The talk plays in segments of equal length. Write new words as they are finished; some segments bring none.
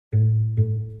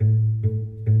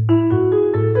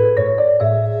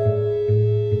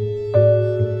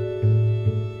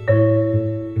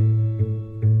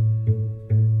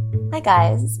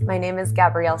guys, my name is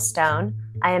Gabrielle Stone.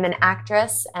 I am an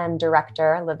actress and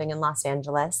director living in Los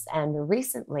Angeles and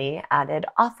recently added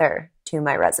author to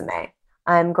my resume.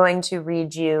 I'm going to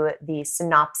read you the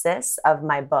synopsis of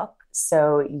my book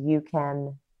so you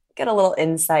can get a little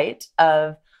insight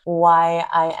of why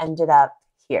I ended up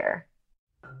here.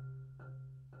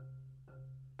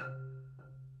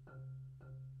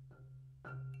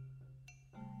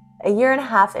 A year and a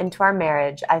half into our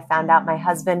marriage, I found out my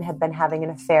husband had been having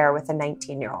an affair with a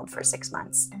 19-year-old for 6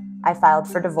 months. I filed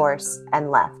for divorce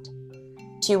and left.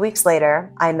 2 weeks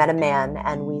later, I met a man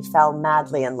and we fell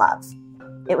madly in love.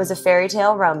 It was a fairy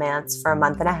tale romance for a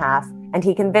month and a half, and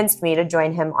he convinced me to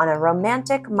join him on a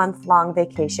romantic month-long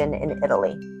vacation in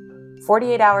Italy.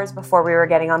 48 hours before we were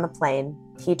getting on the plane,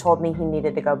 he told me he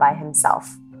needed to go by himself.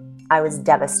 I was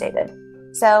devastated.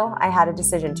 So I had a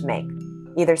decision to make.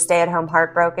 Either stay at home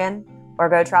heartbroken or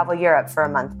go travel Europe for a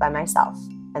month by myself.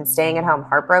 And staying at home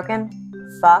heartbroken?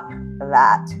 Fuck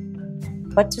that.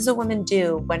 What does a woman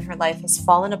do when her life has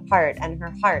fallen apart and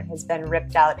her heart has been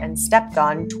ripped out and stepped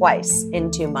on twice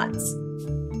in 2 months?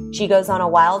 She goes on a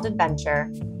wild adventure,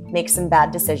 makes some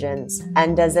bad decisions,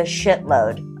 and does a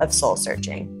shitload of soul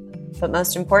searching. But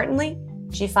most importantly,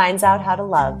 she finds out how to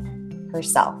love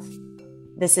herself.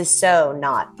 This is so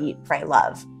not eat, pray,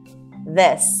 love.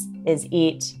 This is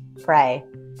eat, pray,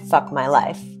 fuck my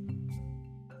life.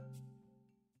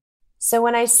 So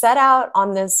when I set out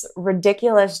on this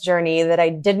ridiculous journey that I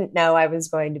didn't know I was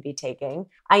going to be taking,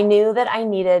 I knew that I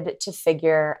needed to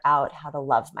figure out how to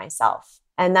love myself.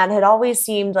 And that had always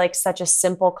seemed like such a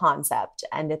simple concept.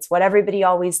 And it's what everybody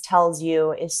always tells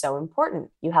you is so important.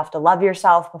 You have to love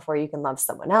yourself before you can love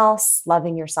someone else.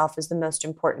 Loving yourself is the most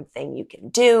important thing you can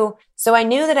do. So I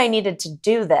knew that I needed to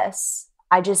do this.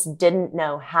 I just didn't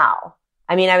know how.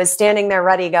 I mean, I was standing there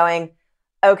ready going,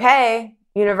 okay,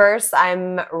 universe,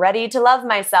 I'm ready to love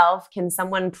myself. Can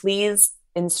someone please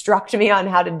instruct me on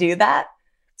how to do that?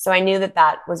 So I knew that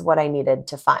that was what I needed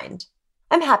to find.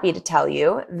 I'm happy to tell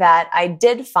you that I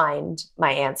did find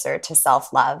my answer to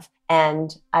self-love,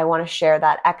 and I want to share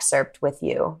that excerpt with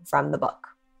you from the book.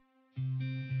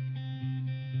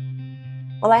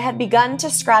 Well, I had begun to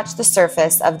scratch the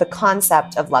surface of the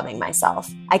concept of loving myself.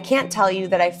 I can't tell you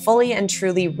that I fully and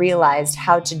truly realized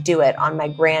how to do it on my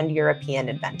grand European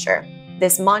adventure.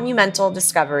 This monumental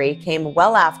discovery came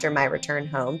well after my return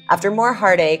home, after more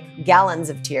heartache, gallons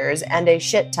of tears, and a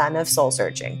shit ton of soul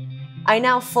searching. I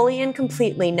now fully and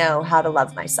completely know how to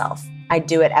love myself. I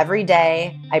do it every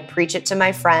day. I preach it to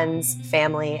my friends,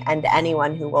 family, and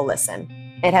anyone who will listen.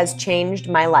 It has changed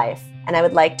my life, and I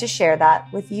would like to share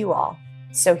that with you all.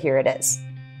 So here it is.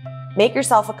 Make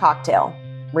yourself a cocktail.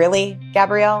 Really,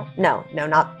 Gabrielle? No,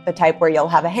 not the type where you'll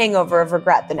have a hangover of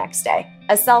regret the next day.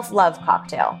 A self-love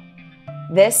cocktail.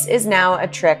 This is now a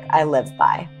trick I live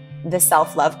by. The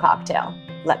self-love cocktail.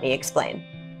 Let me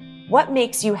explain. What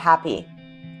makes you happy?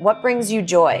 What brings you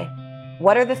joy?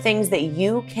 What are the things that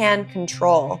you can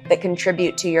control that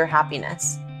contribute to your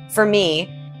happiness? For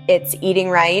me, it's eating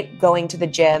right, going to the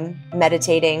gym,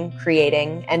 meditating,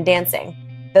 creating, and dancing.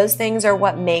 Those things are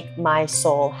what make my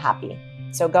soul happy.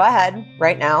 So go ahead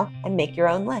right now and make your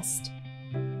own list.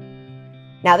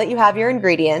 Now that you have your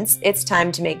ingredients, it's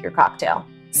time to make your cocktail.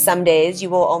 Some days you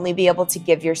will only be able to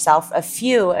give yourself a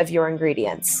few of your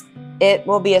ingredients. It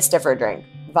will be a stiffer drink,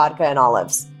 vodka and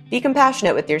olives. Be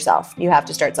compassionate with yourself. You have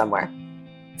to start somewhere.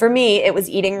 For me, it was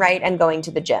eating right and going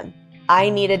to the gym. I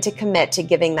needed to commit to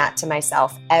giving that to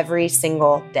myself every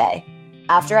single day.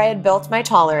 After I had built my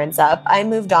tolerance up, I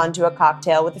moved on to a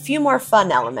cocktail with a few more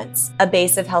fun elements, a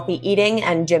base of healthy eating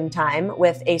and gym time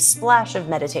with a splash of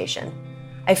meditation.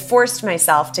 I forced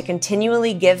myself to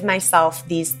continually give myself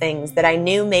these things that I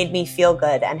knew made me feel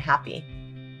good and happy.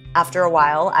 After a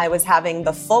while, I was having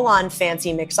the full-on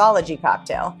fancy mixology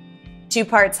cocktail. 2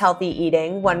 parts healthy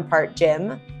eating, 1 part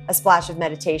gym, a splash of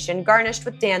meditation, garnished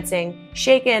with dancing,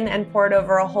 shaken and poured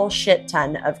over a whole shit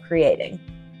ton of creating.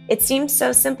 It seems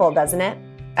so simple, doesn't it?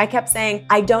 I kept saying,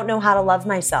 I don't know how to love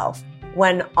myself,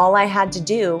 when all I had to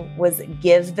do was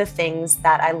give the things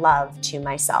that I love to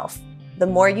myself. The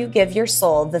more you give your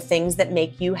soul the things that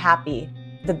make you happy,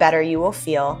 the better you will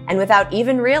feel. And without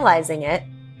even realizing it,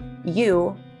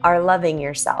 you are loving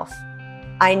yourself.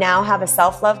 I now have a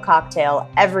self-love cocktail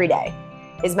every day.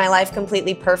 Is my life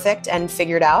completely perfect and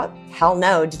figured out? Hell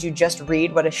no. Did you just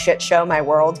read what a shit show my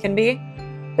world can be?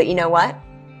 But you know what?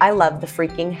 I love the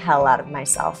freaking hell out of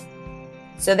myself.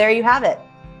 So there you have it.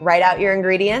 Write out your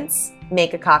ingredients,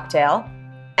 make a cocktail,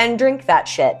 and drink that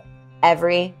shit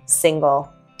every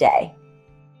single day.